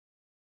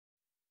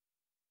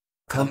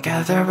Come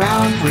gather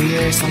round,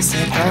 we're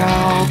slicing her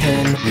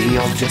open. We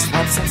all just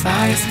want some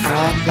slice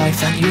from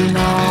life and you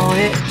know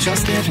it.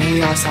 Just give me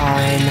your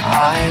sign.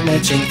 I'm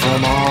itching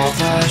from all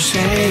the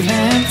shame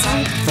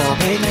inside. The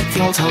pain it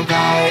feels so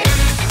right.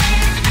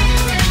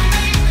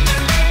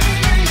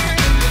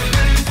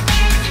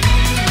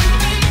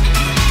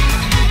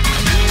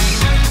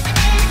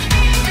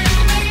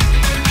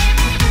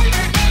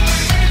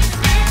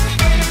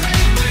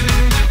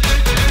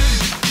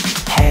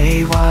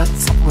 Hey,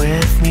 what's up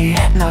with me?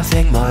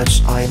 Nothing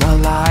much, I'm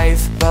alive,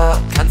 but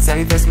can't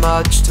say there's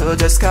much to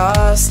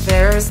discuss.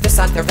 There's this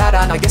and there's that,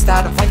 and I guess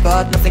that I'm fine,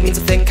 but nothing means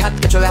a thing, can't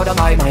get you out of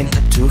my mind.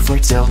 Two for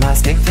still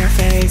lasting, their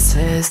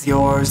faces,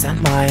 yours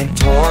and mine.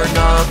 Torn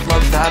up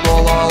love that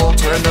will all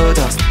turn to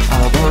dust.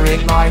 A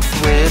boring life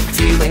with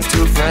feelings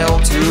too frail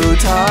to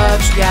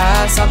touch.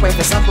 Yeah, some way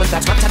this up with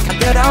that trapped and can't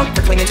get out.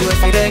 They're clinging to it,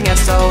 fighting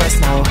SOS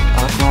now.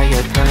 A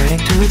quiet burning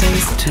 2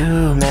 days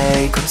to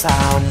make a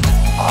sound.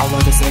 All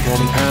of this is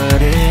getting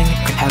hurting,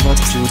 could have a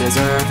taste to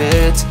deserve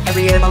it.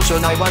 Every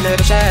emotion I wanted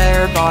to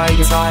share by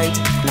your side.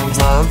 No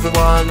love, the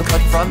one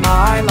cut from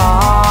my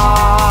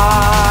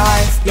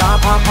life.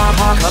 Yeah, come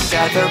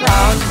gather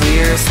round,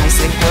 we're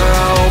slicing her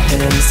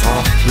open.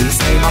 Softly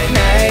say my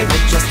name,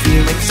 I'm just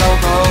feeling so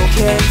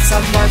broken.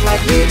 Someone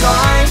let me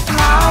die,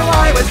 how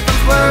I wish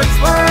those words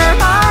were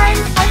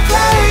mine. I'm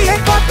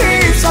praying for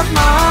peace of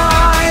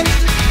mind.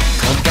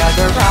 Come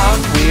gather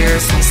round, we're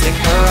slicing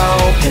her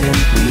open.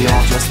 We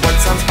all just want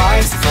some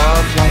spice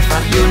from life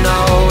and you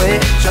know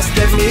it. Just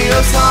give me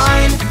a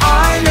sign.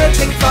 I'm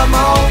itching from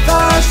all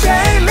the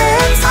shame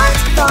inside.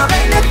 The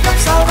pain it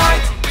feels so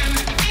right.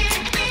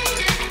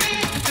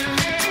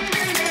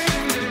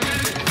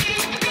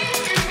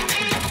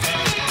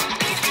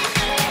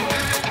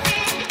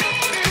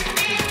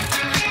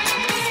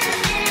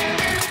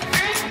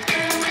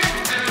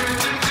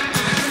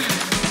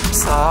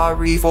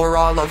 Sorry for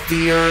all of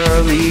the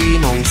early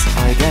noise.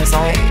 I guess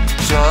I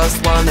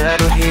just wanted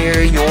to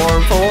hear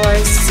your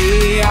voice.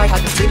 See, I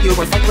had to treat you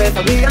were fine with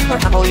me and we're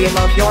happily in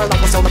love. Your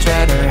life was so much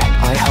better.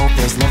 I hope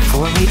there's love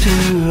for me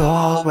too.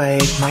 I'll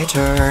wait my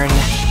turn.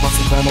 Once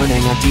in the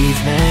morning and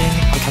evening,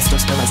 I cast a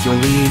spell as you're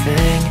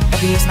leaving.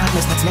 Obvious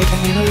madness that's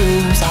making me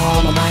lose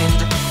all my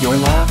mind. Your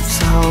love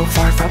so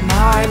far from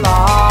my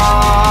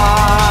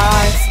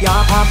life.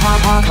 Yeah,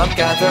 come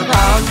gather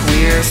round,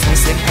 we're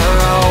slicing her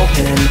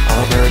open. A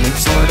burning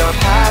sort of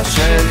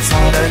passion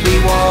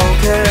suddenly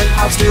woken.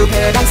 How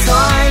stupid and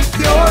slime,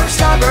 your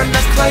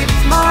stubbornness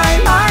claims my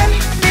mind.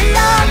 The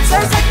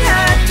answers I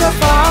can't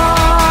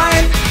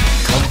define.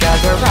 Come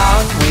gather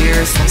round,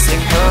 we're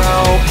slicing her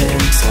open.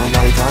 So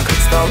light dark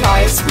it's the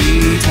lies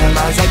we tell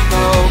as I've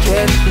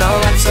broken. No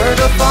answer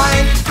to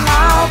find,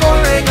 how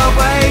boring a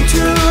way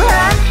to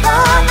end the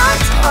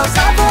night. A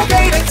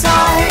suffocating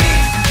sight.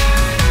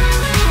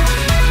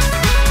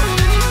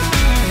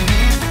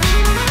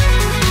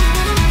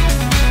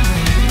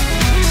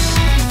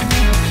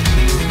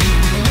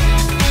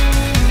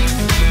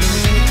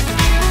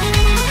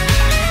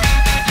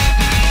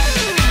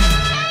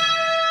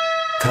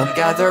 Come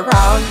gather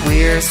round,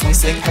 we're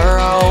slicing her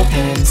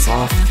open.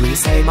 Softly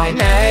say my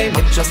name,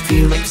 I'm just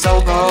feeling so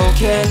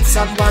broken.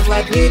 Someone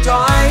let me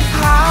die,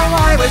 how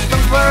I wish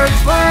those words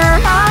were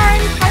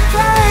mine. I'm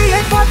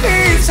praying for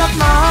peace of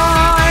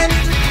mind.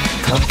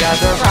 Come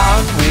gather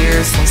round,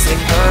 we're slicing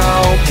her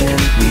open.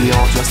 We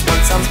all just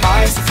want some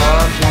spice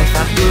from life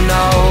and you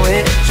know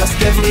it. Just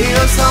give me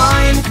a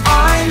sign,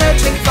 I'm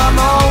itching from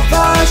all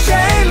the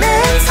shame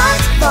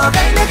inside. The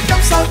pain it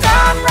feels so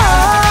damn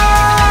right.